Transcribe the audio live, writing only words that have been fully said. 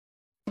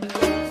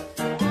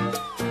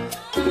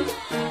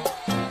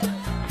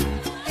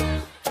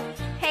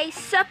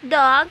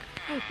dog?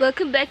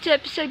 Welcome back to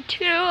episode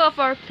 2 of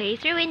our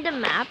playthrough in the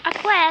map A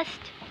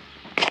Quest.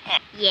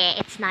 Yeah,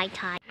 it's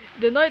nighttime.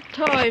 The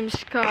nighttime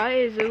sky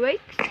is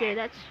awake, so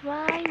that's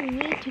why we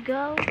need to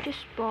go to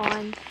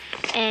spawn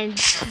and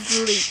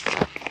sleep.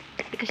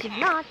 Because if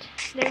not,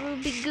 there will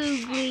be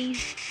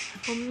googlies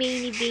or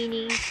meanie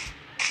beanies,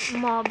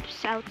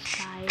 mobs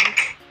outside.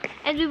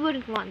 And we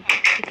wouldn't want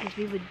that because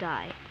we would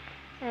die.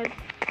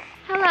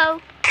 Hello,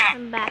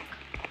 I'm back.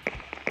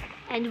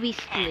 And we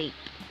sleep.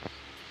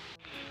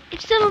 If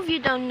some of you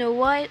don't know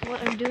what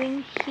I'm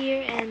doing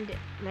here and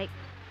like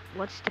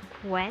what's the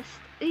quest,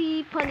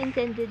 pun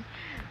intended,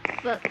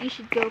 but you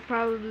should go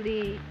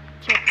probably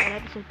check out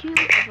episode 2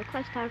 of a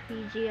quest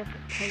RPG of a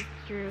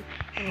playthrough,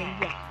 and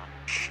yeah.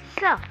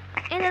 So,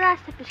 in the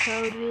last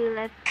episode we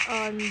left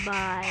on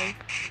by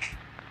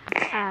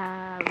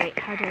wait,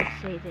 how do I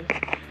say this?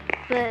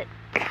 But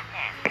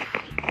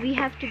we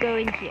have to go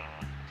in here.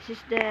 This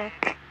is the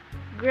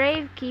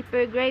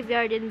gravekeeper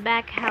graveyard in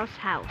back house,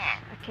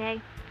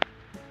 okay?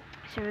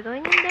 So we're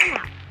going in there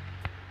now.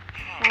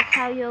 That's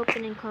how you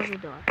open and close the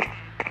door.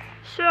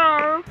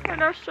 So,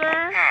 hello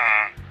sir.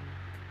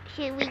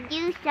 Should we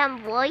do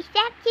some voice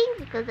acting?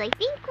 Because I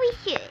think we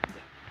should.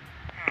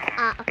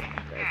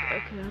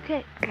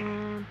 Okay.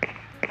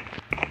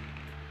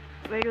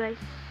 Where do I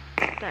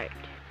start?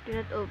 Do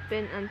not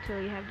open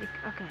until you have the...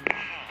 Okay.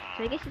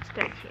 So I guess it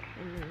starts here.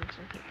 And then it's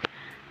okay.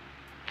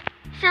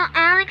 So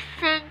Alex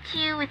sent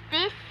you with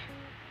this?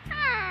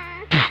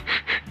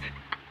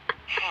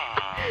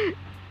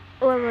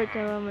 One more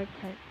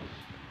time.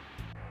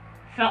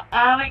 So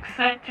Alex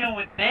sent you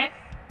with this?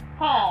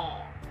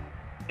 Oh,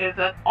 is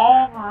an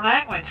old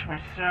language for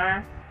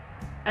sure.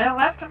 I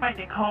left my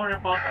decoder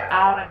book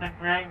out in the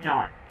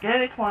graveyard. Get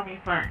it for me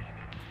first.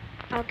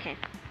 Okay.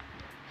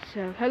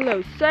 So,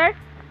 hello, sir.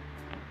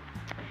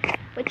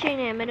 What's your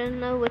name? I don't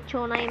know what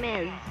your name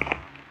is.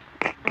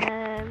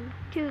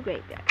 To the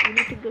graveyard. You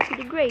need to go to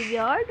the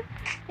graveyard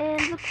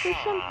and look for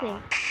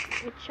something,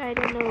 which I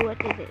don't know what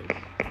it is.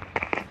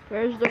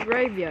 Where's the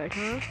graveyard,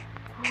 huh?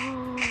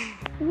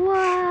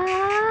 Wow!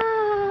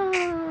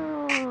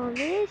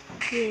 This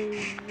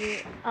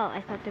is... Oh,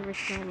 I thought there was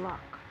no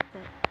lock,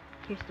 but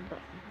here's the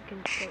button. You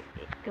can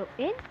go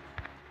in.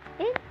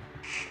 In?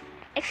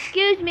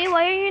 Excuse me,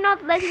 why are you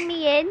not letting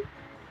me in?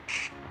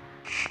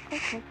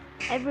 Okay.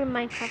 Every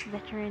Minecraft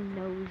veteran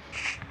knows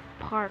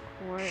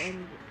parkour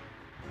and...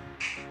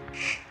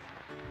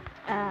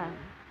 I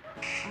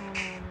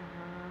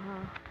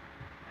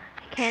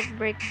can't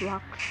break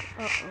blocks.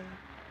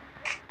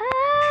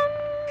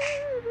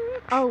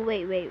 Oh,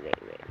 wait.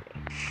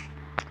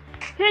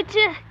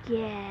 Gotcha!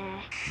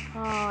 Yeah.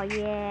 Oh,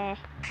 yeah.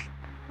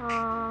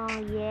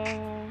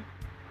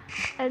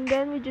 And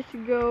then we just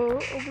go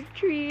over the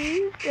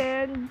trees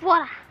and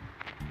voila!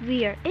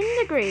 We are in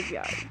the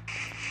graveyard.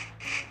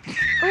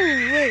 Oh,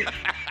 wait.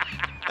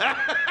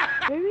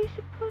 Were we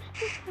supposed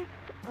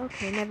to...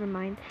 Okay, never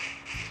mind.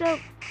 So,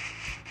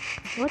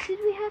 what did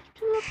we have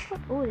to look for?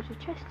 Oh, there's a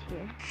chest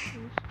here.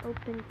 Let's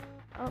open...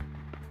 Oh.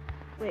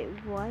 Wait,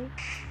 why?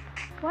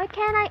 Why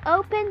can't I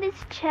open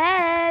this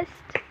chest?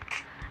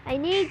 I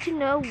need to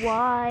know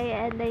why,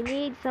 and I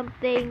need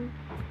something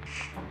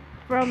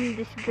from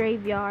this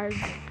graveyard.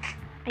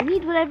 I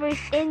need whatever is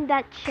in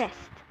that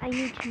chest. I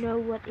need to know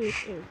what it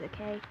is,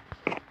 okay?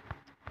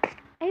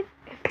 I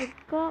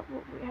forgot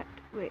what we have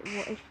to... Wait,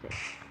 what is this?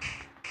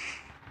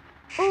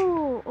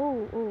 Oh,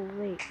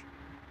 wait.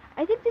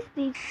 I think this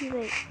leads to,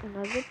 like,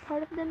 another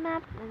part of the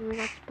map, and we're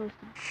not supposed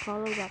to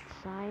follow that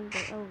sign,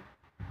 but oh,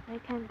 I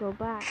can't go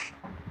back.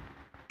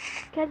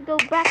 Can't go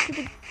back to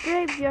the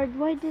graveyard.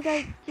 Why did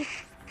I just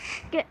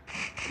get...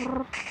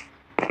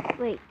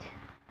 Wait,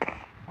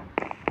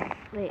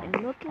 I'm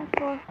looking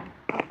for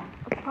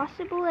a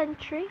possible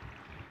entry.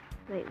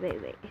 Wait,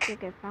 I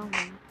think I found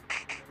one.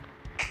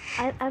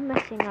 I'm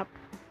messing up.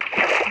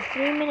 I'm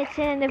 3 minutes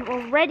in and I've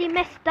already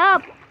messed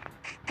up.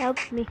 Help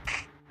me.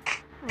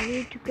 I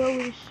need to go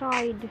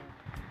inside.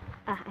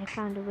 I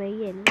found a way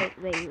in.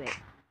 Wait.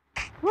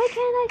 Why can't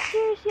I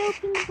seriously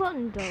open the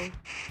button though?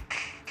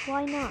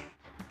 Why not?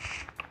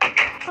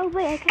 Oh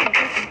wait, I can't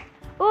open it.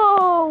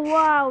 Oh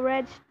wow,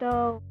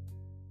 redstone.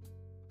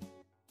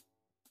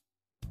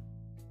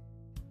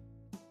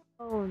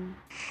 Whoa!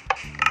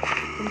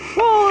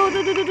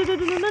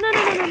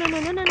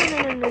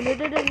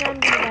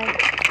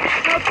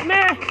 Help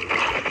me!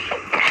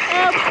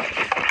 Help!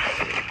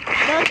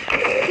 Don't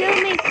kill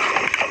me!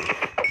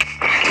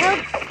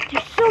 Help!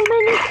 There's so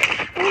many!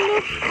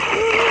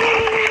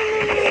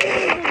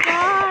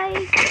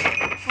 Guys!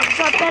 I've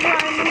got better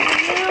armor than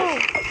you!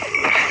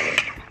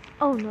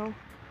 Oh no.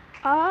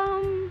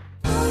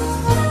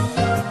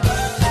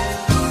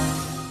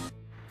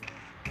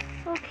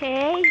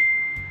 Okay.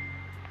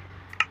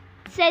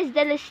 It says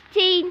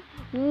Delestine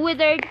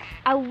withered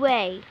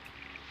away.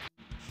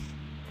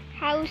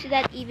 How is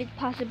that even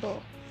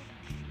possible?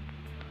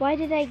 Why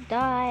did I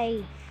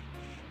die?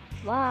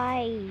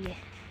 Why?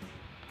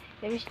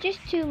 There was just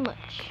too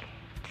much.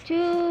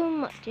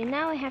 And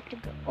now I have to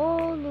go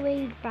all the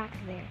way back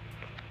there.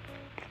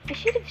 I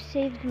should have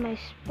saved my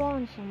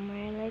spawn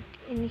somewhere, like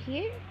in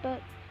here,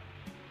 but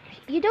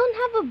you don't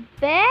have a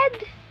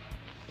bed?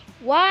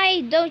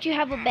 Why don't you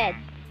have a bed?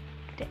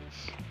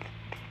 That's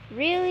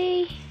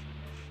really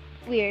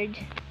weird.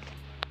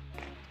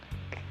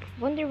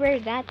 Wonder where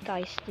that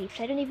guy sleeps.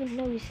 I don't even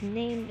know his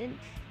name. And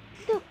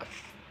look,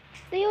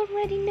 they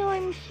already know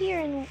I'm here,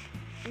 and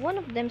one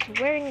of them's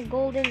wearing a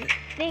golden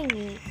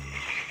thingy.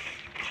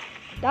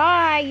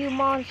 Die, you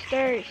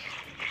monsters!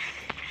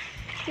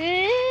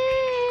 Die!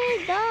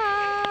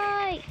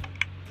 Die!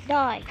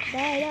 Die!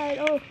 Die!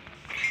 Oh!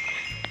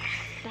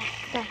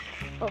 Die!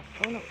 Oh!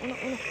 Oh no! Oh no!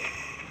 Oh no!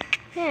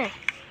 Huh?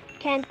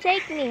 Can't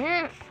take me,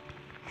 huh?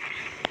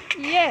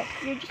 Yeah,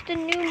 you're just a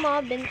new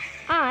mob, and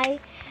I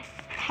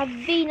have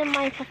been a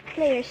Minecraft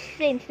player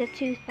since the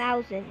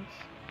 2000s.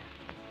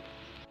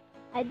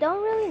 I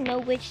don't really know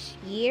which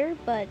year,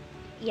 but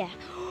yeah.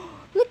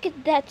 Look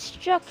at that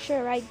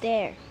structure right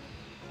there.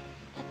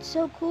 That's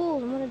so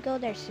cool. I'm gonna go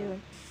there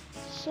soon.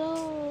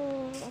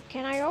 So,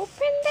 can I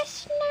open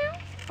this now?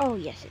 Oh,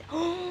 yes.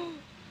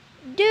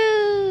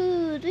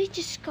 Dude, we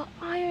just got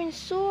iron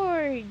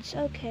swords.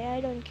 Okay,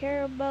 I don't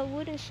care about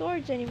wooden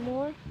swords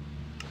anymore.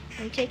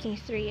 I'm taking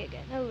 3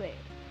 again. Oh, wait.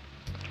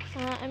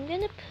 I'm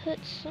gonna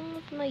put some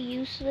of my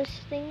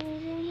useless things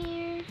in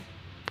here.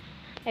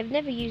 I've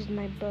never used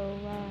my bow.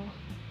 Wow.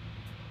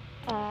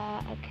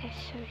 Okay,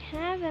 so we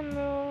have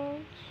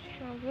emeralds.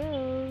 Have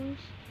those.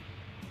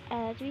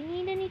 Do we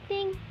need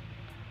anything?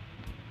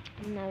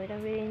 No, we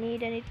don't really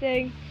need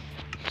anything.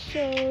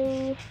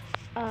 So,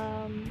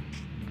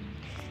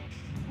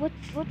 what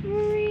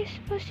were we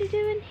supposed to do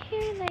in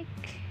here? Like,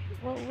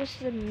 what was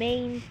the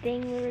main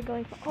thing we were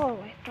going for? Oh,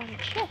 I found a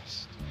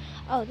chest.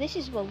 Oh, this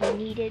is what we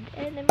needed.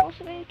 And I'm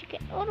also going to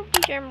get all of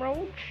these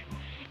emeralds.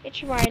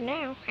 It's right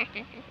now.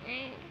 Okay,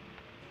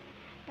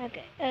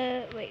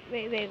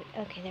 wait.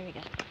 Okay, there we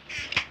go.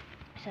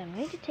 So I'm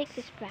going to take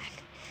this back.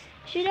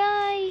 Should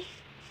I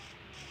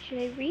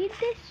read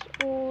this,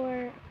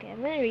 or... Okay,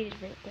 I'm gonna read it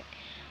real quick.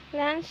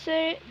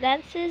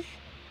 Lance's...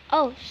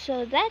 Oh,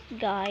 so that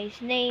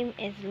guy's name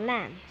is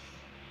Lance.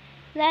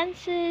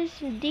 Lance's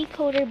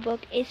decoder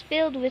book is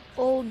filled with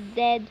old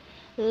dead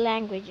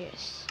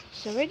languages.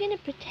 So we're gonna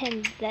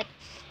pretend that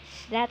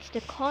that's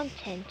the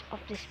content of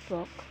this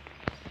book.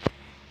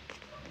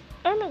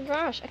 Oh my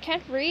gosh, I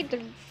can't read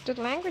the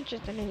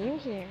languages that are in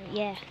here.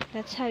 Yeah,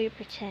 that's how you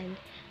pretend.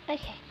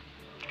 Okay.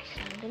 So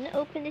I'm gonna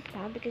open this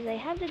now because I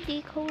have the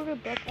decoder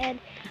book and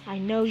I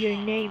know your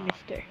name,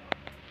 mister.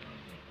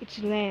 It's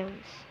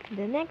Lance.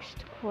 The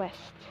next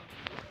quest.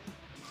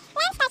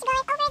 Lance starts going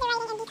over the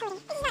writing and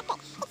decoding. This is not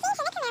good. It seems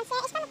the necromancer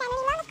is from a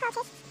family known as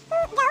cultists who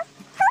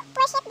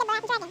worship the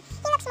black dragon.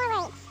 He looks more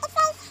worried. It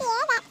says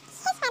here that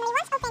his family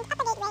once opened up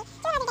a gateway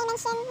to another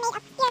dimension made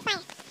of pure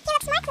fire. He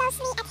looks more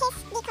closely at his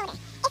decoder.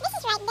 If this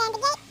is right, then the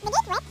gateway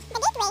is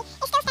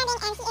still standing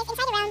and he is inside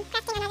the realm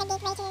crafting another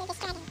gateway to this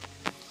dragon.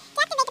 To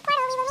activate the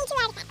portal, we will need 2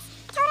 artifacts.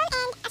 A totem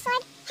and a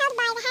sword held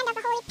by the hand of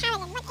a holy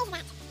paladin. What is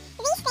that?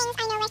 These things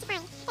I know where to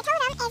find. The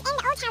totem is in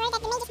the old tower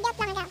that the mages built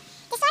long ago.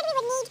 The sword we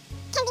would need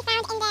can be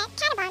found in the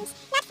catacombs,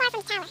 not far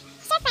from the tower.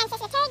 Sir Francis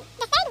III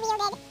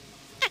wielded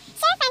a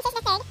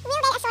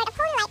sword of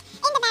holy light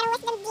in the battle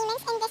with the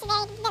demons in this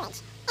very village,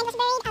 and was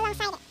buried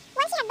alongside it.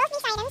 Once you have both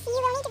these items, you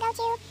will need to go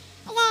to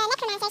the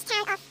necromancer's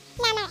town of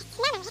Namaret.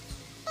 What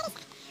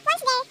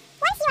is that?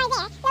 Once you are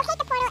there, locate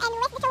the portal, and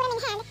with the totem in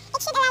hand, it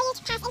should allow you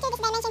to pass into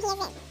this dimension he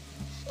is in.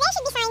 There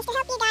should be signs to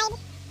help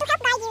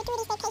guide you through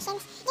these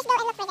locations. Just go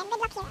and look for them. Good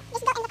luck, hero.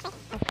 Just go and look for them.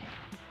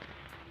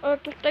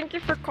 Okay, thank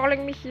you for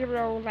calling me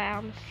Hero,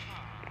 Lance.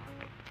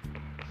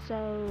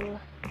 So,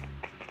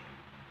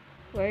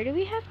 where do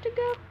we have to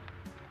go?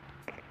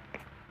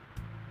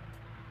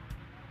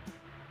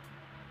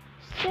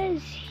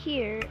 Says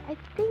here, I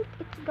think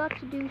it's got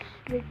to do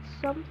with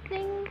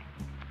something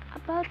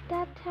about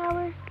that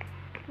tower.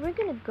 We're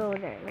gonna go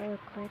there real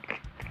quick.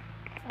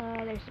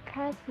 There's a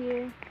path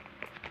here.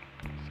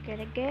 Just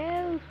gotta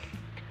go.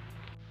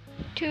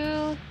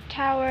 2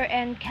 tower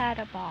and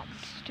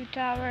catacombs. 2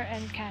 tower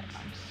and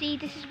catacombs. See,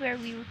 this is where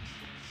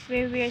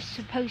we're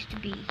supposed to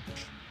be.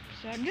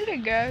 So I'm gonna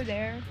go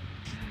there.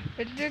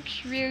 It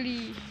looks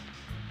really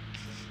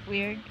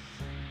weird.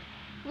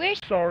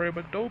 Sorry,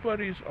 but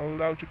nobody is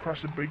allowed to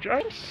cross the bridge.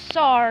 I'm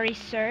sorry,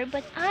 sir,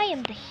 but I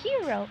am the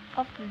hero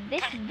of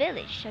this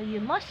village, so you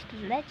must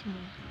let me.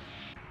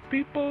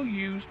 People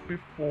used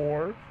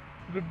before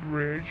the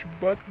bridge,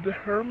 but the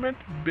hermit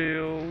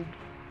built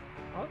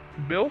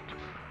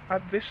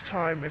at this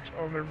time it's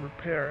under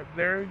repair.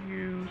 There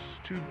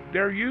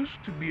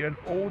used to be an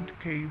old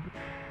cave,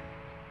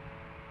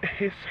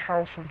 his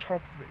house on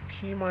top of it.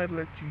 He might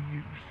let you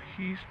use.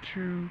 He's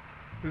to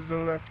the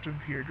left of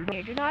here.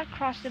 Do not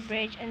cross the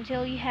bridge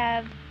until you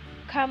have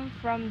come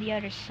from the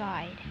other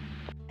side.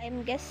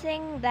 I'm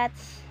guessing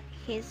that's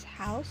his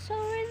house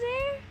over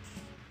there?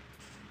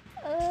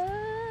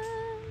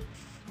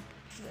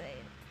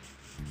 Wait.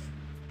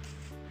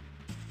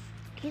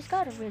 He's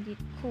got a really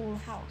cool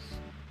house.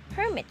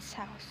 Hermit's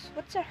house.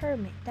 What's a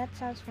hermit? That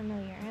sounds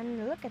familiar.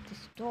 And look at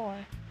this door.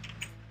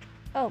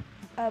 Oh,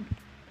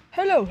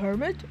 Hello,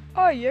 Hermit.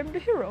 I am the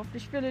hero of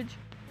this village.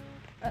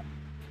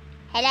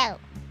 Hello.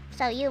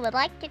 So you would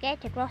like to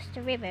get across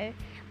the river,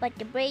 but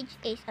the bridge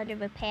is under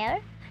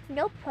repair?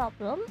 No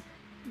problem.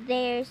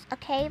 There's a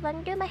cave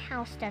under my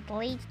house that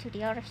leads to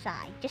the other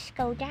side. Just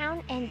go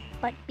down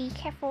but be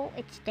careful,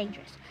 it's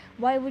dangerous.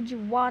 Why would you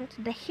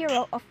want the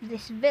hero of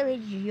this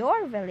village,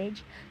 your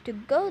village, to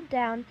go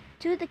down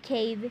to the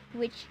cave,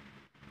 which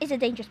is a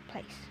dangerous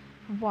place?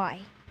 Why?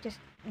 Just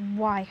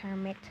why,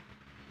 Hermit?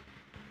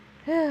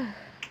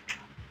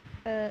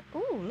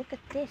 Ooh, look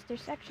at this.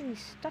 There's actually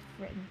stuff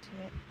written to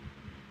it.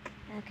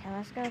 Okay,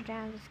 let's go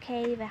down this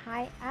cave.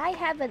 I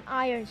have an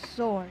iron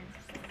sword.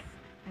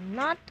 I'm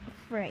not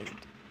afraid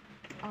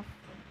of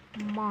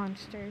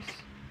monsters.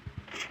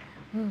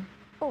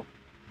 Oh,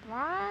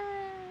 wow.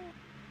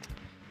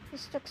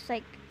 This looks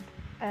like,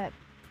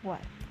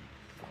 what?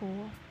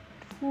 Cool.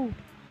 Ooh,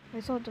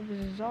 I thought it was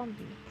a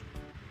zombie.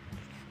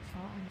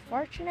 Well,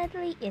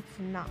 unfortunately, it's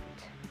not.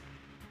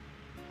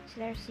 Is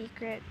there a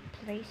secret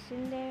place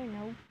in there?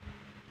 No.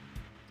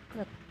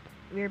 Look,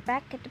 we're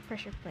back at the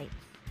pressure plates.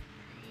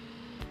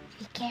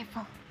 Be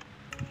careful.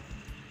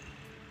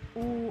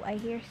 Ooh, I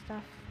hear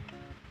stuff.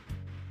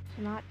 It's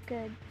not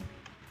good.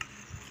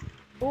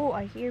 Oh,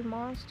 I hear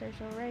monsters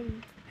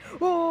already.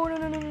 Oh, no,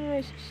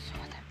 I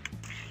saw them.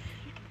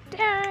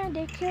 Damn,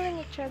 they're killing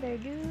each other,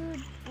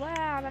 dude.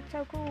 Wow, that's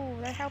so cool.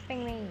 They're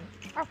helping me.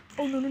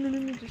 Oh, no,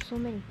 there's so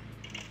many.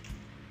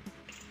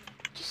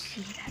 Just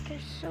see that?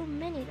 There's so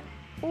many though.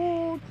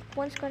 Oh,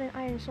 one's got an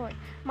iron sword.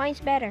 Mine's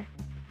better.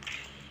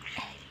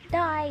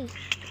 Die.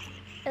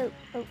 Oh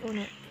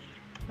no.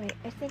 Wait,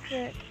 I think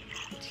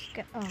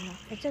oh no,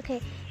 it's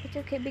okay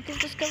because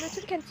the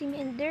skeleton can't see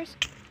me and there's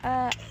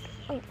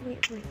wait,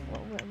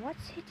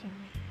 what's hitting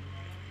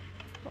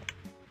me?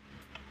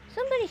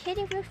 Somebody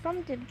hitting me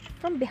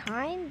from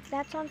behind?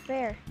 That's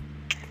unfair.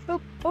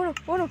 Oh no,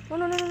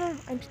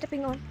 I'm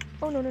stepping on.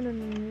 Oh no,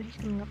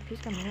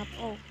 he's coming up.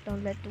 Oh,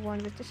 don't let the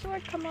one with the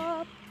sword come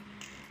up.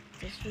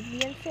 This would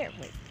be unfair.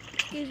 Wait,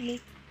 excuse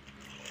me.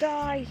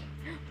 Die.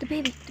 The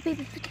baby,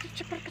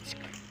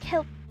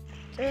 help.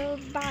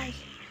 Die.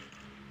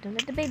 Don't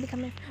let the baby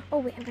come in. Oh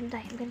wait, I'm gonna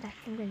die. Help.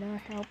 No.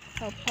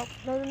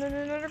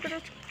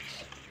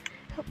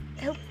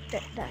 Help.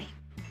 Die.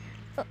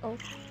 Uh-oh.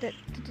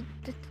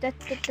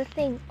 The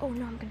thing. Oh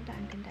no, I'm gonna die.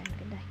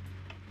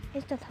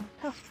 It still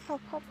help.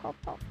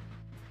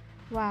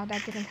 Wow,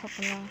 that didn't help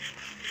at all.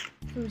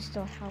 Food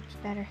still helps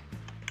better.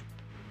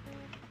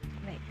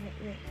 Wait.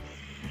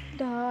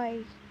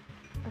 Die.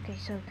 Okay,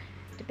 so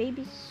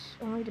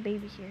only the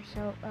baby's here.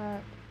 So,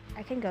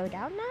 I can go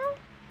down now?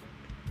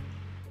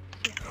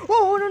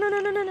 Oh,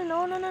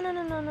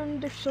 no,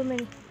 there's so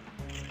many.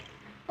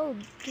 Oh,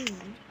 dude.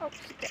 Oh,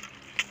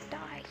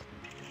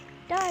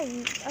 die,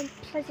 you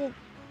unpleasant,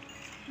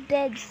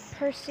 dead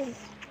person.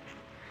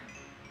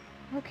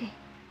 Okay.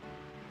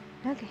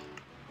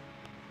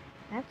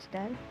 That's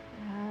done.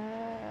 I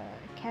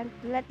can't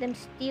let them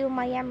steal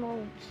my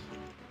emeralds.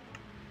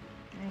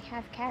 I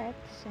have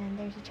carrots, and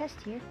there's a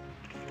chest here.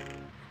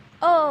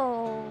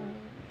 Oh,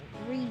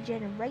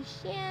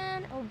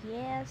 regeneration. Oh,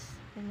 yes.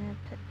 I'm gonna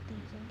put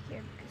these in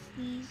here because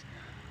these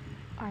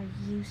are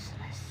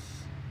useless.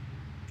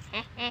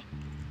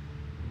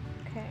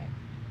 Okay.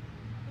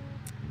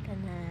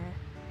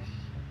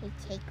 We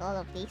take all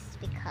of this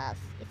because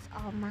it's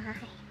all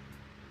mine.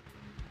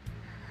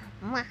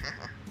 I'm going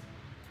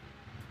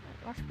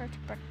to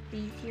put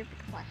these here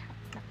because I have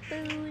enough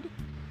food.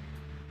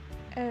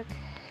 Okay.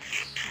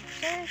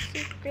 Is there a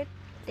secret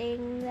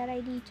thing that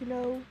I need to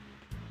know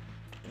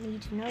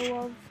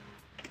of?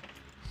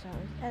 So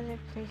there's other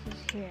places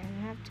here and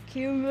I have to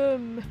kill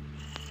them.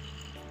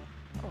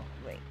 Oh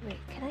wait,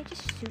 can I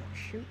just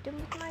shoot them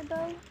with my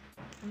bow?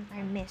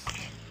 I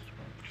missed.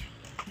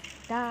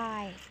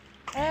 Die.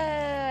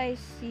 I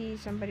see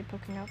somebody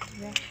poking out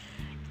there.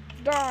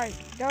 Die!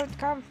 Don't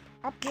come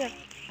up here.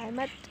 I'm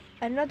at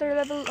another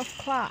level of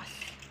class.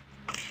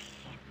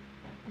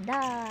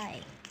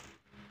 Die.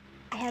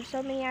 I have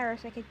so many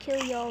arrows I could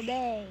kill you all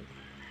day.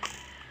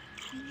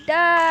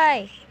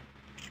 Die!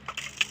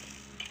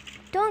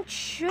 Don't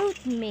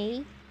shoot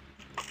me.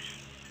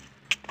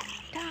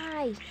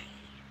 Die.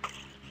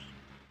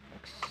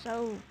 Looks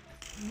so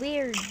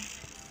weird.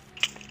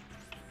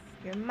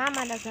 Your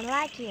mama doesn't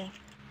like you.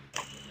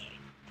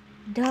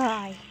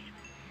 Die.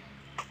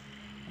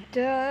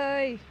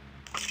 Die.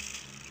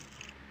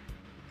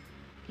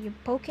 You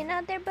poking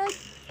out there, bud?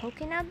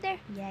 Poking out there?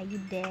 Yeah, you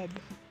dead.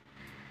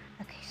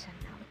 Okay, so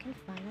now we can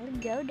finally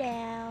go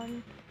down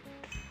and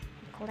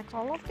collect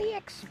all of the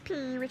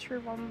XP, which we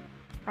will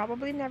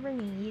probably never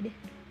need.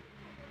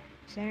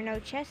 Is there no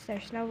chest?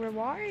 There's no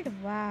reward?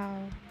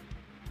 Wow.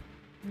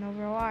 No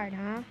reward,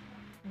 huh?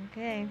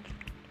 Okay.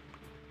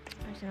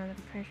 There's another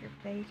pressure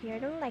plate here. I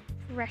don't like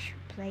pressure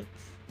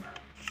plates.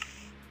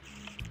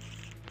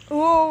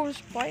 Oh,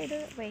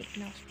 spider. Wait,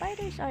 no,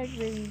 spiders aren't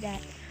really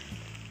that.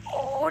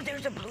 Oh,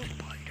 there's a blue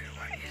spider.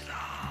 What is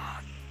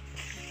that?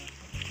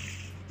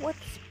 What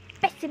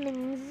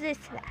specimen is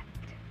that? What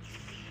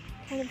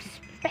kind of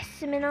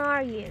specimen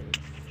are you?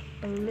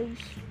 Blue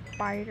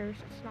spiders.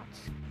 It's not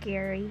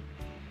scary.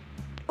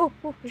 Oh,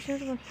 there's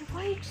another one here.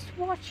 Why are you just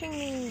watching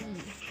me?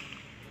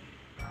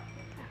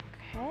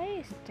 Okay,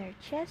 is there a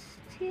chest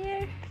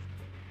here?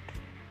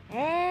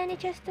 Any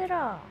chest at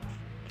all?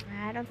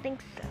 I don't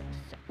think so.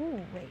 Ooh,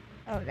 wait.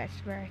 Oh, that's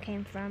where I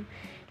came from.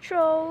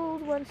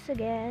 Trolled once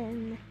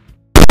again.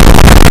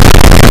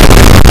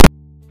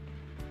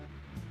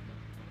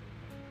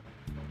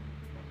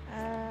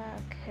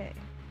 Okay.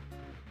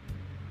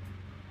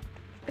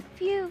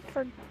 If you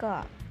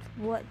forgot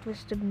what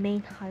was the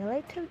main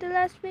highlight of the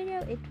last video,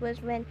 it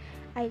was when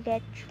I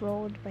get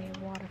trolled by a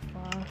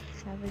waterfall.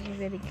 That was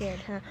really good,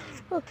 huh?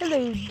 Oh,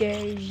 hello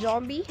there,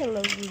 zombie.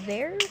 Hello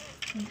there.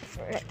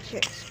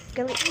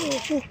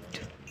 Skeleton.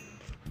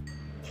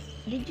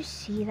 Did you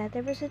see that?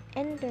 There was an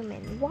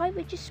Enderman. Why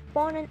would you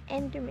spawn an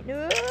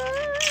Enderman?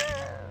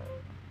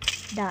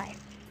 Die.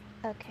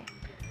 Okay.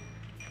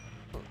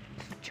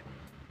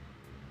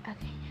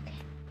 Okay.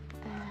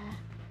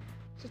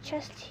 There's a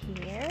chest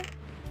here.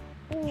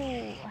 Ooh,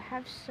 I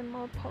have some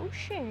more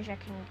potions I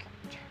can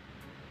get.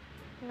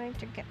 I'm going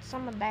to get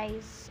some of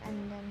these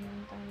and then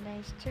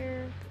these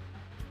too.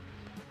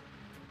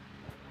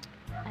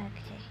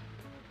 Okay.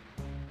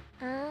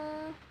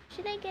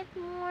 Should I get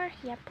more?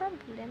 Yeah,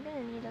 probably. I'm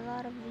gonna need a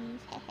lot of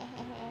these.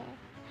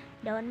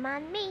 Don't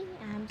mind me.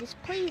 I'm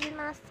just pleasing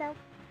myself.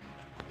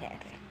 Okay.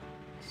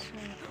 So,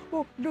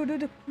 oh, no.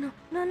 Don't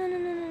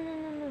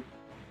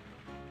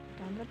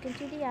look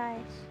into the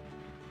eyes.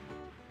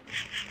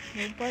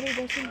 Nobody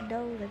doesn't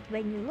know that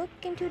when you look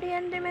into the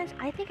Endermans.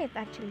 I think I've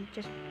actually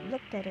just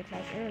looked at it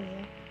like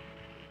earlier.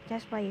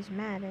 That's why he's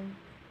mad and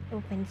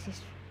opens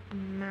his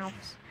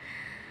mouth.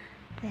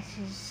 This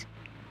is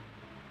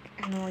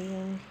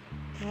annoying.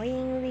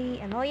 Annoyingly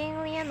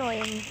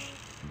annoying.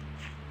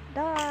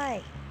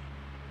 Die!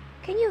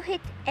 Can you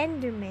hit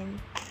Enderman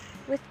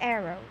with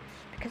arrows?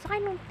 Because I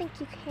don't think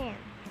you can.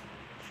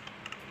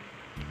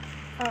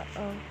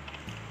 Uh-oh.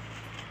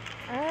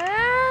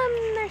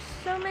 There's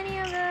so many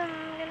of them.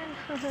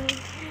 I'm gonna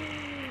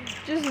die.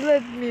 Just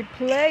let me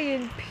play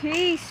in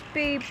peace,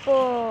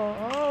 people.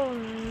 Oh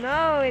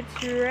no,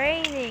 it's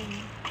raining.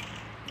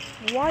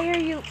 Why are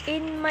you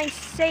in my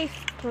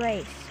safe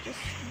place? Just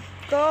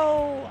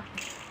go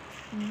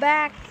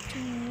back to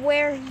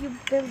where you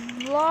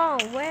belong.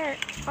 Where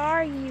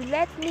are you?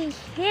 Let me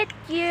hit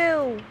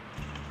you.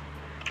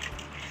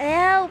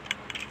 Help.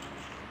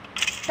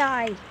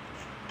 Die.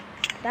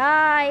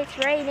 Die, it's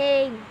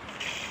raining.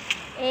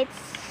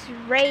 It's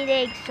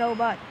raining so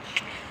much.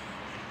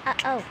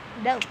 Uh-oh.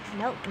 No,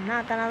 I'm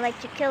not gonna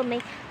let you kill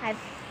me.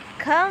 I've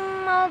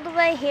come all the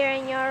way here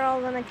and you're all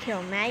gonna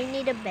kill me. I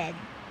need a bed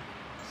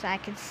so I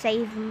can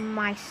save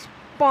my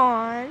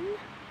spawn.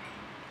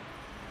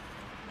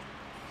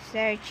 Is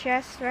there a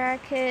chest where I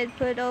could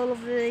put all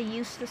of the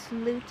useless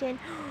loot in?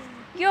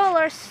 Y'all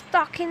are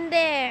stuck in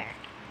there.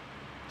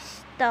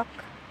 Stuck.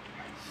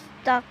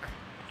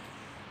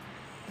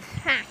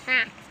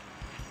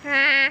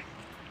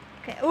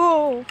 Okay.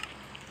 Oh.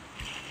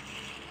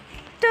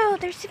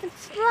 Dude, there's even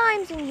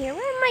slimes in here.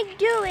 What am I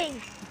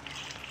doing?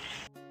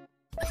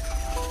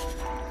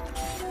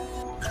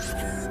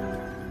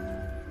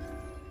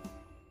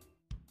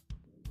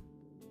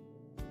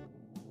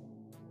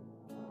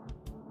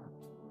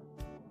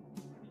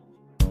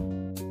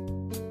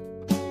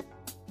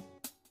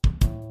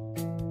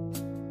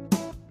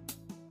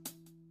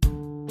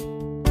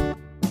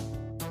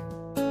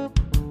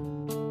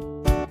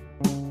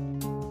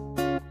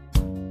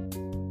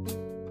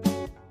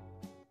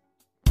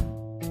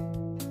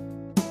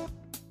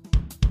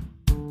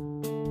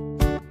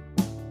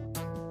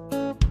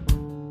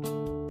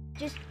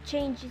 Just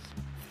change his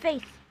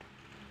face.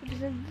 It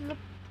doesn't look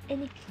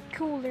any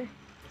cooler.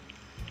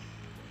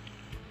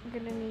 I'm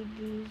gonna need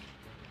these.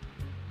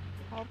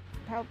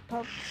 Help.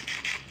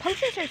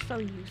 Potions are so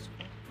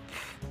useful.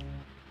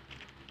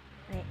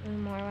 Wait,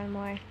 one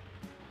more.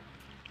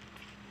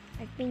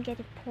 I've been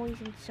getting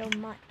poisoned so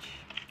much.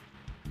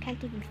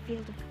 Can't even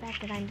feel the fact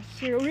that I'm the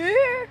hero.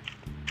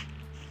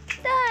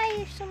 Die!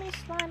 There's so many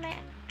slime.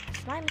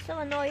 Slime is so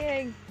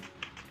annoying.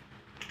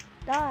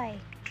 Die.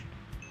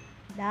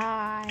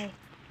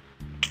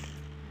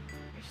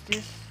 There's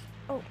this.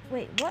 Oh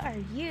wait, what are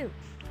you?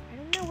 I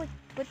don't know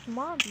what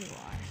mob you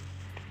are.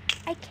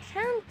 I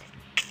can't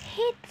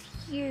hit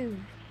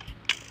you.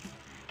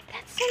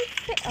 That's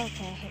unfair.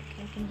 Okay,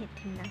 I can hit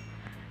him now.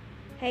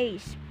 Hey,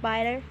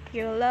 spider,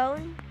 you're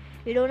alone?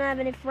 You don't have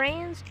any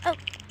friends? Oh,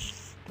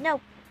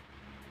 no.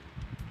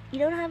 You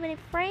don't have any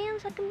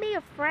friends? I can be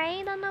your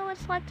friend. I know what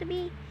it's like to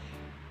be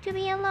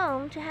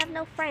alone, to have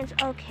no friends.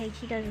 Okay,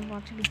 she doesn't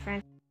want to be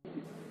friends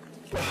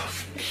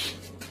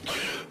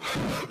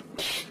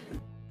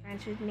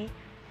with me.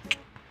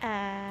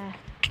 Well,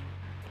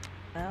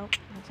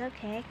 that's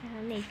okay. I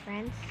don't need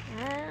friends.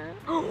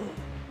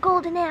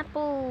 Golden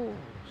apples.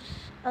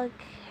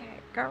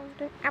 Okay,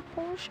 golden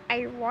apples.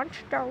 I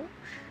want those.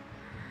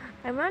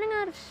 I'm running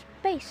out of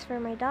space for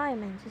my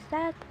diamonds. Is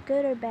that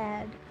good or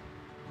bad?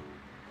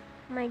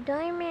 My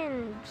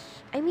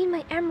diamonds. I mean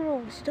my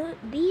emeralds.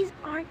 These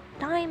aren't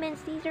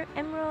diamonds. These are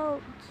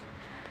emeralds.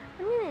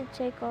 I'm gonna gonna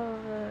take all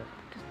of the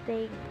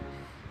things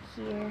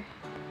here.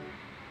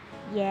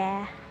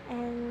 Yeah,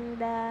 and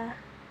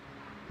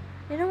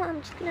you know what?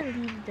 I'm just gonna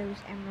leave those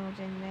emeralds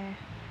in there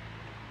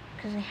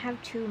because I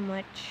have too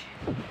much.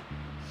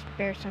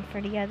 Spare some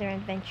for the other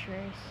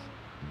adventurers.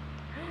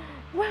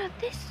 Wow,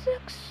 this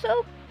looks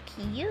so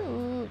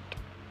cute.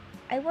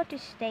 I want to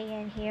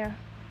stay in here.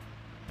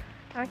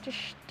 I want to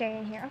stay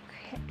in here.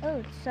 Okay.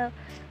 Oh, so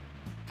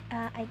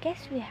I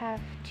guess we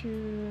have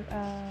to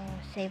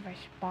save our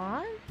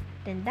spawn.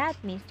 Then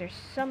that means there's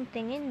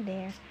something in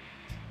there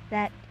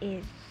that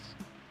is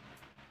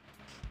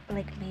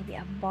like maybe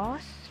a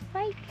boss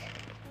fight.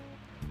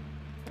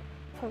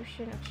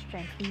 Potion of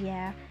strength.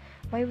 Yeah.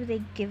 Why would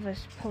they give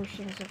us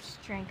potions of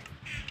strength?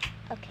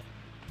 Okay.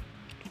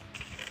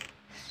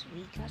 So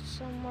we got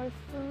some more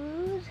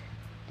food.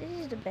 This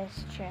is the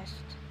best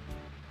chest.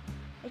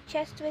 A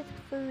chest with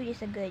food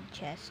is a good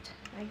chest.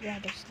 I'd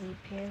rather sleep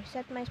here.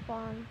 Set my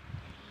spawn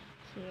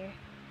here.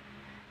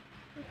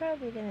 I'm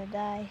probably gonna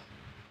die.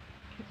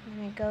 I'm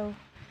gonna go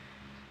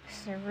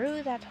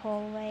through that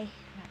hallway.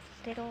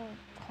 That little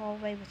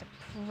hallway with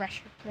a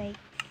pressure plate.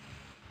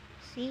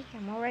 See?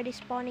 I'm already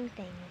spawning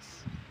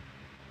things.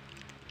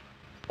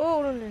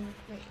 Oh, no,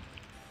 wait.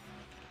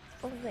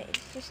 Oh, wait,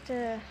 it's just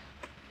a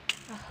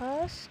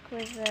husk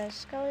with a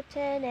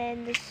skeleton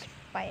and the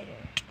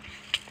spider.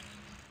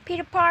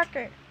 Peter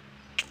Parker!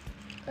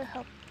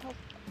 Help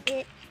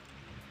it.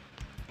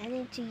 I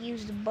need to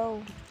use the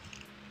bow.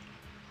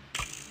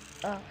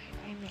 Oh,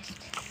 I missed.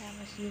 That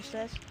was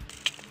useless.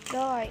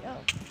 Die!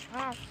 Oh,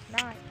 die!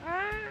 Die!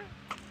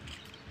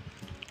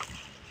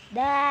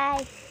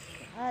 Die!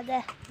 No, I'm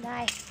gonna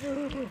die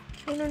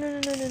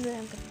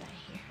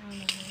here. Oh,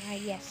 no.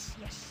 Yes.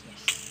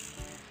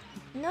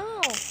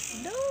 No!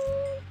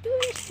 Don't do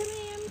this to me.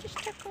 I'm just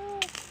a girl.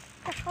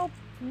 I hope.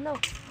 No.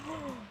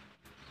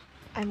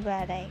 I'm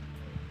glad I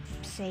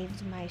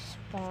saved my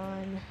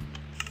spawn.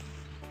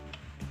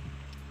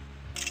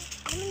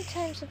 How many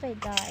times have I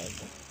died?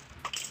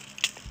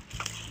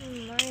 Oh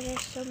my,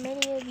 there's so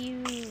many of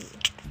you.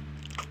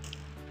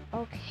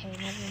 Okay,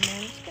 never mind.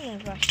 I'm just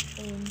gonna rush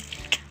in.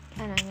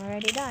 And I'm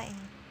already dying.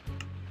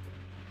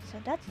 So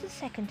that's the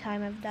second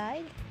time I've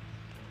died.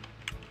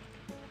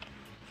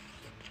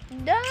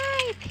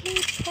 Die,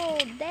 people!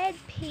 Dead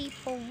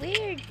people!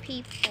 Weird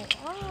people!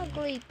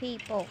 Ugly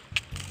people!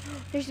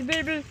 There's a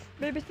baby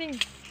thing!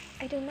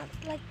 I do not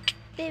like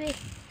baby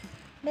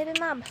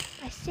mom!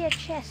 I see a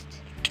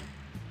chest!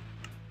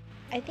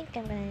 I think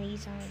I'm gonna need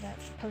some of that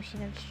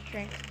potion of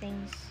strength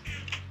things.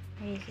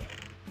 Where is it?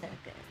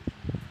 Okay.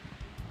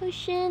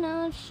 Potion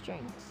of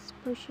strength.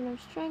 Potion of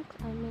strength.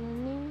 I'm gonna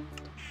need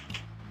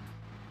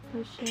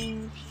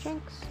potion of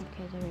strength.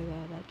 Okay, there we go.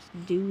 Let's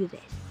do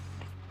this.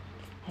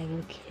 I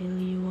will kill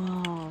you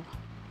all.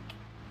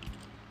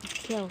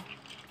 Kill.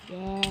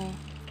 Yeah.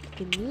 Look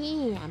at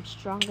me. I'm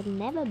stronger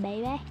than ever,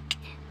 baby.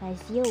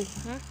 That's you,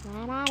 huh?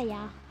 Right out of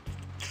ya.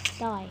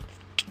 Die.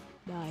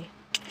 Die.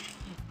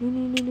 No.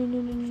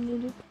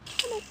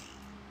 Come on.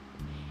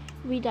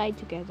 We died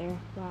together.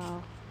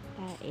 Wow.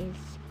 That is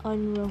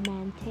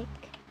unromantic.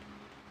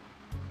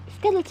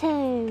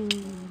 Skeleton!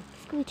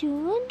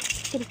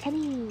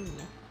 Skeleton!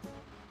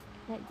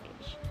 That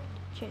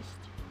chest.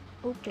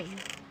 Open.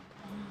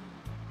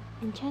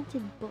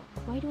 Enchanted book.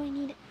 Why do I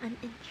need an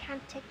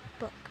enchanted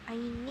book? I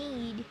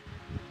need...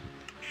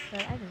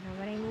 Well, I don't know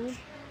what I need.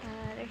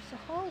 There's a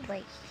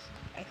hallway.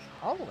 A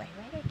hallway?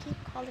 Why do I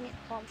keep calling it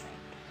hallway?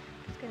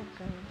 It's gonna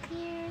go in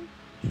here.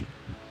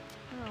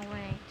 Oh,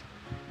 wait.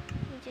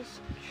 Let me just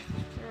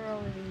throw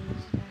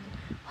these down.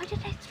 Why did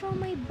I throw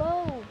my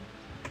bow?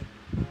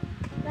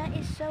 That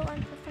is so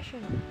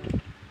unprofessional.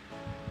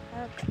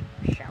 Okay,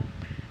 so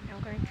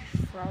I'm going to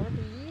throw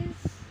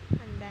these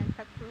and then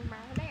put them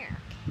out there.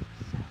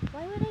 So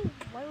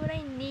why would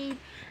I need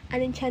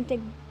an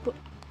enchanted book?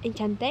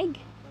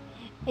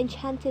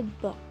 Enchanted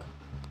book.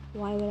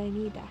 Why would I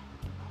need that?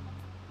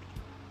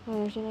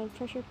 Oh, there's another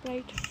treasure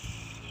plate.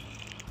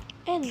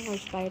 And more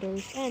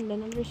spiders. And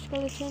another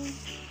skeleton.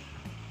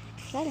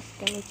 Is that a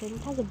skeleton?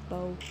 It has a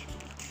bow.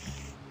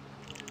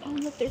 Oh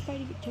look, they're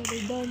fighting each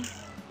other. Dumb.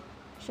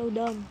 So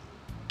dumb.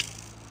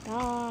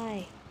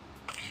 Die.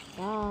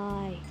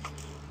 Die.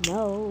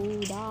 No,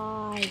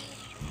 die.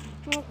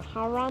 Oh,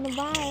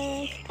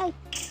 coronavirus. Oh,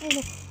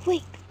 no.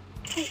 Wait.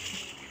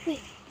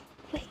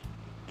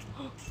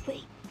 Oh,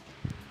 wait.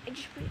 I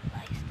just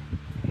realized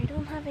I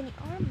don't have any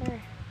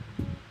armor.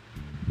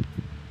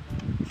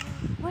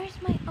 Where's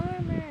my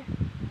armor?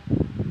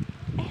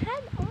 I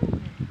had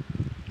armor.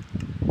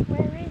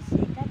 Where is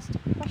it? That's the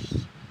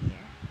question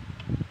here.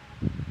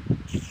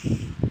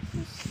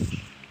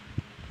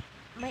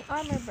 My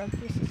armor broke.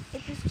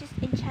 It was just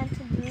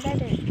enchanted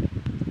leather.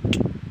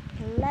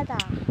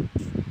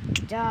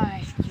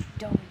 Die, you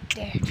don't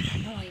dare to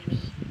annoy me.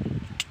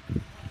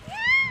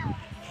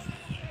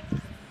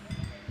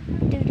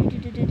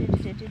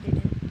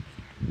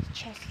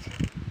 Chest.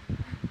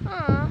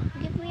 Aw,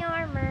 give me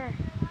armor.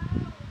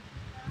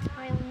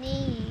 I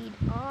need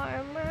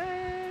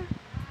armor.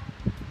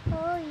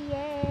 Oh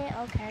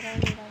yeah. Okay, I don't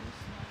need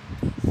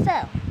those. So,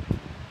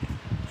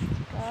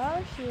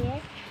 go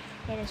here.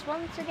 It is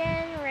once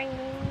again raining.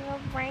 Oh,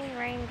 rain,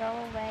 rain, go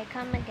away.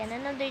 Come again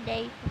another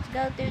day. Let's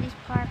go through this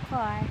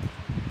parkour.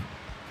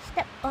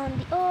 Step on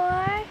the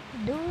oar,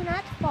 do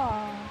not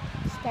fall.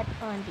 Step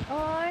on the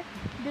oar,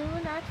 do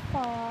not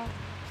fall.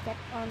 Step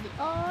on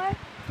the oar,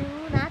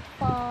 do not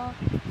fall.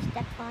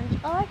 Step on the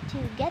oar to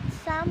get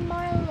some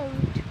more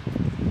loot.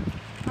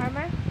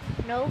 Armor?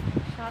 No,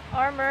 it's not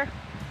armor.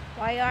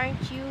 Why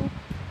aren't you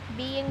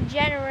being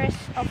generous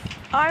of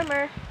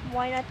armor?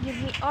 Why not give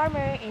me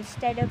armor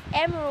instead of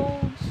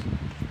emeralds,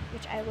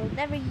 which I will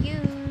never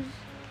use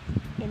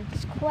in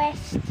this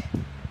quest?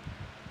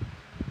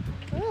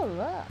 Oh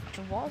look,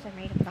 the walls are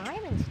made of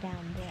diamonds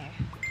down there.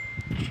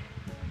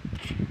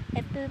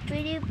 A boop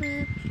boop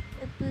boop,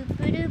 a boop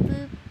boop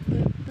boop,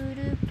 boop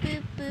boop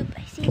boop boop.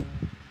 I see.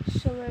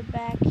 So we're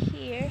back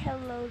here.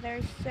 Hello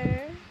there,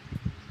 sir.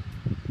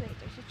 Wait,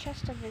 there's a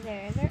chest over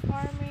there. Is there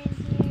armor in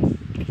here?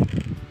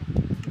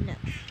 No.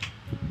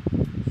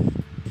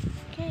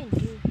 Can't do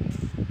here.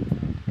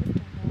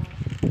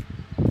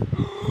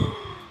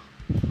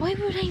 Why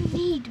would I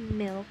need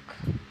milk?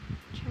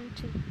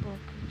 Enchanted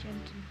book,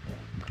 enchanted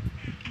book.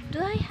 Do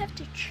I have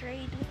to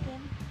trade with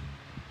him?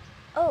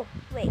 Oh,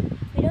 wait.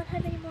 We don't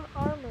have any more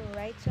armor,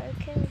 right? So I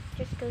can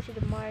just go to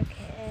the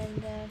market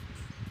and, oh,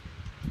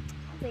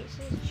 wait, this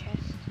is a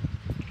chest.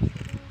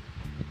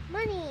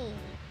 Money!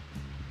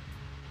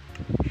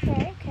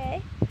 Okay,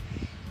 okay.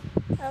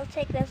 I'll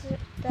take that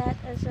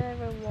as a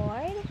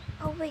reward.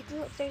 Oh, wait,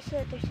 look, there's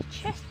a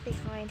chest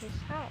behind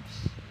his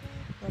house.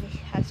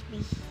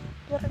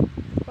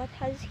 What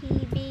has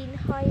he been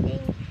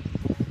hiding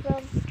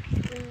from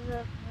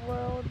the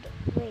world?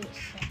 Wait a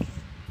second.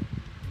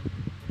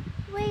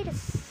 Wait a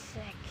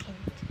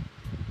second.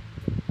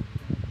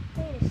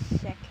 Wait a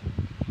second.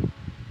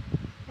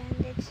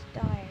 Bandit's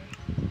diary.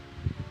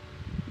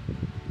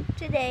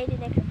 Today, the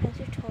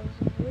necromancer told us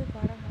that we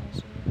bought a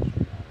house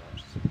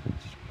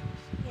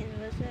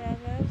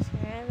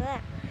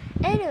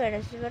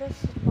Anyway,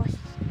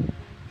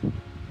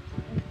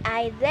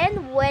 I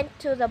then went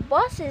to the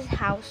boss's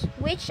house,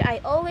 which I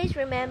always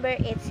remember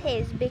it's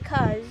his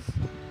because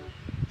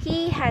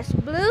he has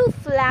blue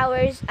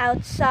flowers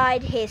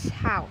outside his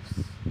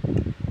house.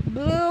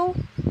 Blue,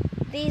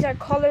 these are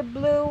color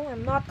blue.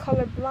 I'm not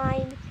color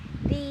blind.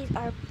 These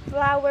are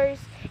flowers.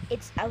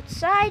 It's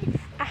outside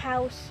a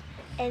house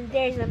and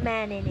there's a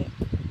man in it.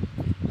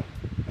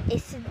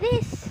 Is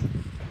this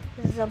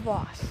the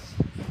boss?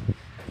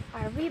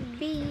 Are we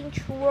being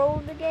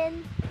trolled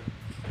again?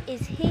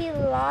 Is he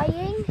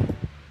lying?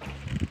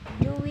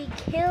 Do we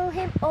kill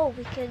him? Oh,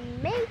 we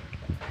can make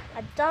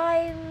a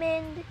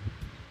diamond.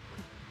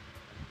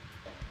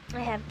 I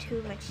have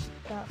too much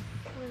stuff.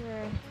 I'm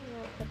gonna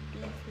put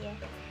these here.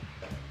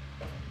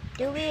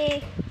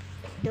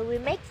 Do we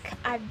make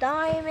a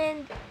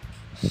diamond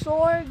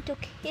sword to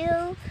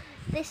kill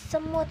this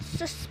somewhat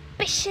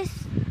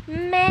suspicious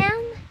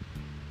man?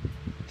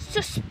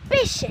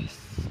 Suspicious.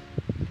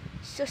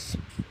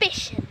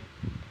 Suspicion.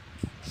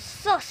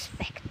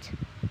 Suspect.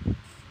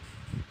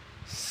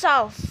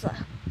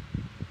 SALSA.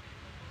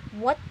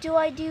 What do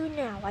I do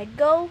now? I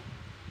go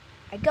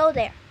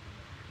there.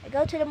 I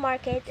go to the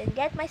market and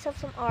get myself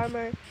some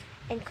armor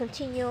and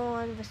continue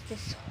on with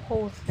this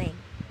whole thing.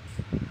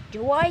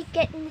 Do I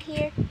get in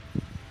here?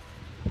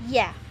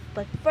 Yeah,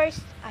 but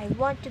first I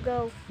want to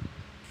go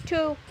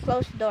to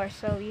close the door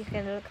so you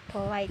can look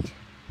polite.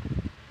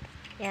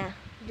 Yeah,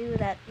 do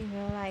that in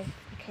real life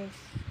because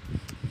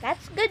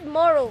that's good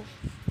morals.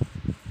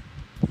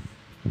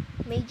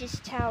 Mage's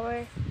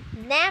Tower.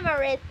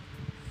 Namarith.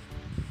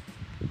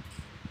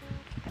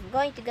 I'm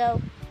going to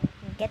go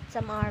and get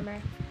some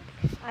armor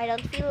because I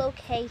don't feel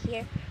okay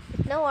here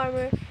with no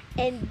armor.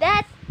 And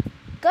that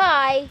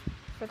guy,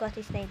 forgot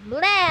his name,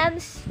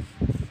 Lance,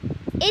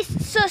 is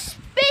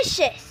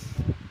suspicious.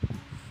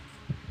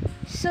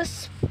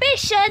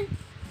 Suspicion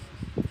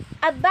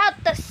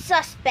about the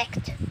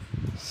suspect.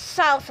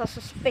 SALSA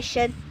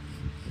suspicion.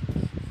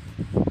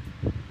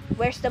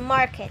 Where's the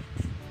market?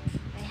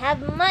 I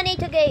have money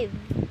to give.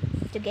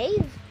 To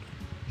give?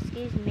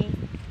 Excuse me.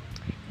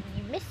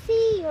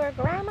 Missy, your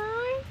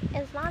grammar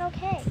is not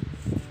okay.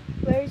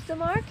 Where's the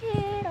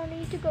market? I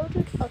need to go to...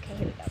 Okay,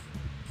 here we go.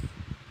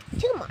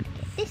 To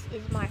market. This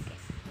is market.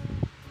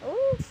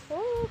 Oh,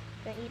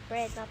 gonna eat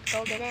bread, not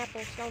golden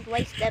apples. Don't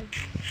waste them.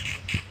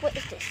 What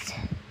is this?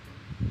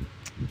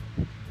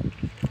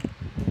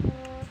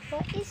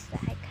 What is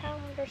that? I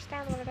can't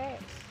understand what it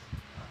is.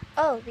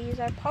 Oh, these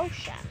are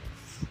potions.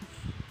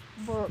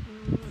 But,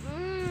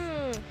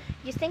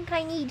 you think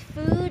I need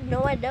food?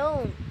 No, I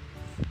don't.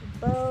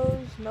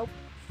 Bows, nope.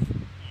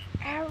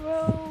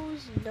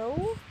 Arrows,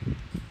 no.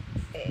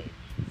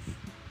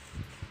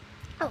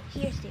 Oh,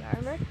 here's the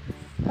armor.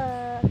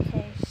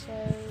 Okay, so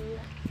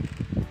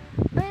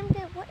I'm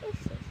good. What is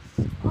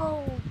this?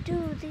 Oh,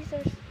 dude, this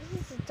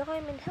is a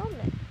diamond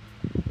helmet.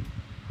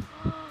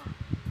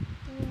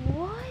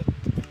 What?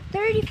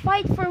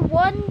 35 for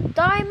one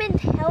diamond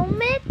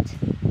helmet?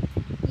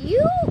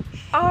 You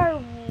are...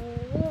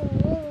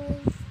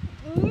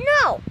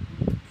 No!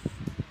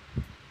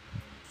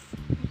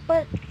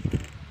 But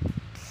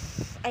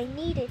I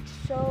need it.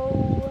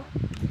 So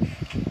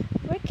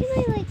where can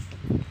I like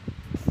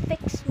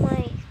fix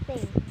my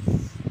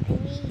things? I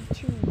need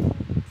to.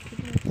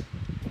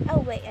 Oh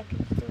wait, I can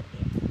do it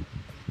here.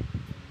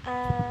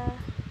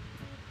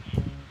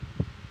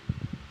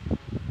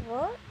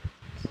 What?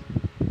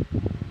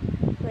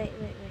 Wait.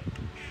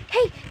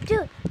 Hey,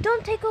 dude!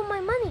 Don't take all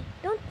my money.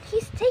 Don't.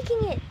 He's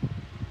taking it.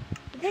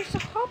 There's a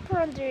hopper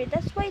under it.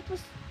 That's why it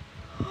was.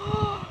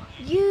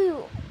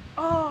 You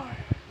are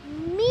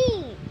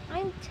me.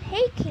 I'm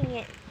taking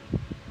it.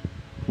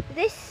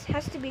 This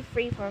has to be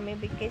free for me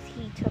because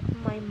he took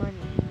my money.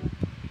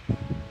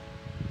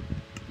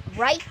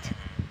 Right?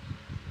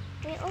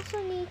 I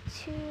also need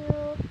to...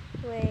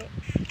 Wait.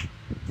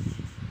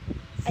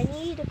 I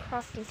need a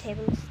crafting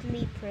table to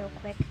sleep real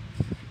quick.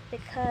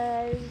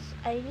 Because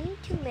I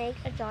need to make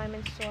a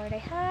diamond sword. I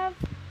have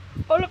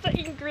all of the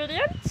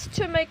ingredients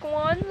to make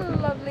one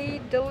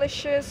lovely,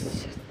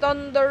 delicious,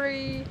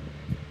 thundery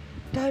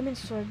diamond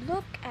sword.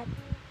 Look at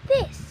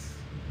this.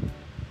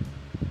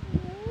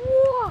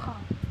 Wow.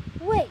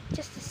 Wait,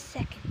 just a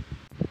second.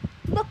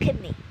 Look at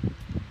me.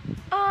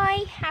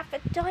 I have a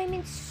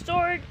diamond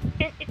sword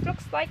and it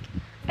looks like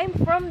I'm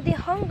from the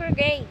Hunger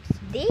Games.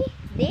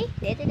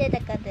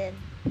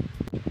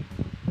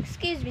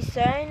 Excuse me,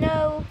 sir. I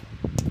know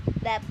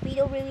that we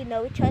don't really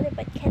know each other,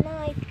 but can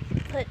I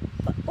put...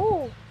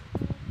 Oh!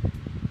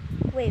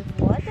 Wait,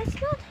 what? That's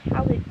not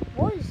how it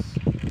was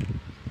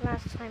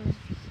last time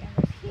I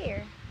was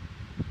here.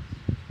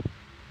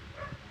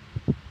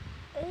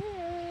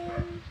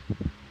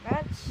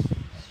 That's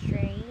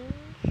strange.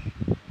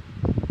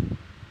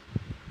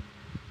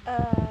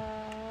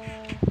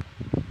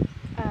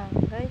 I'm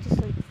going to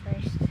sleep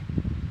first.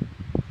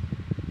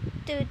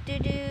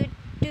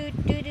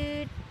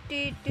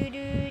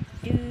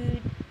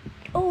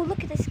 Oh,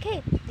 look at this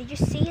cape. Did you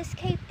see his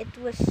cape? It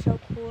was so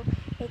cool.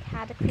 It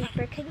had a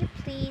creeper. Can you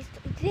please...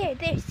 There.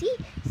 See?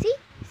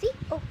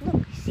 Oh,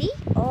 look. See?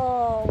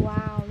 Oh,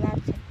 wow.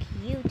 That's a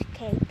cute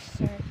cape,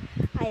 sir.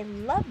 I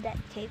love that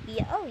cape.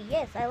 Yeah. Oh,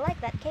 yes. I like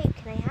that cape.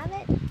 Can I have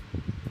it?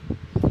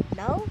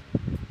 No?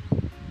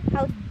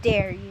 How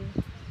dare you?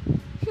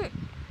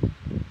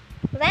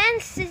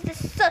 Lance is the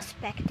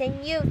suspect,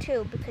 and you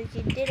too, because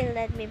you didn't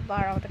let me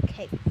borrow the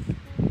cape.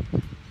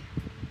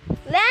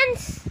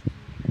 Lance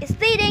is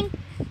leading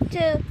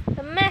to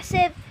a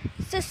massive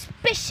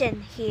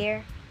suspicion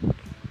here,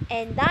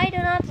 and I do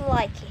not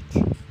like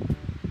it.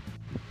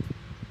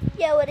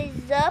 Yo, what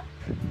is up?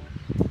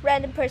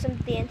 Random person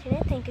of the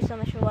internet, thank you so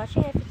much for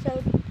watching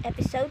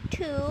episode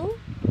 2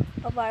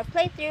 of our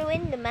playthrough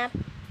in the map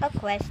A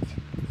Quest.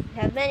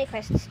 We have many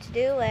quests to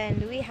do,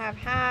 and we have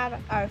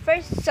had our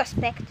first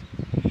suspect,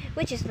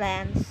 which is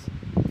Lance.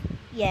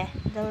 Yeah,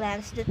 the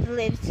Lance that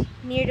lives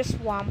near the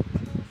swamp,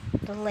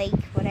 the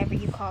lake, whatever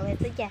you call it.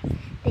 But yeah,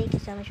 thank you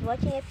so much for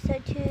watching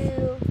episode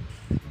 2.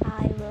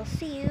 I will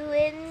see you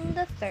in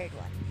the third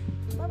one.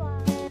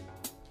 Bye-bye.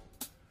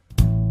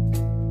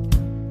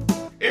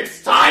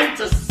 It's time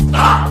to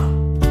stop!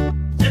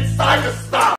 It's time to stop!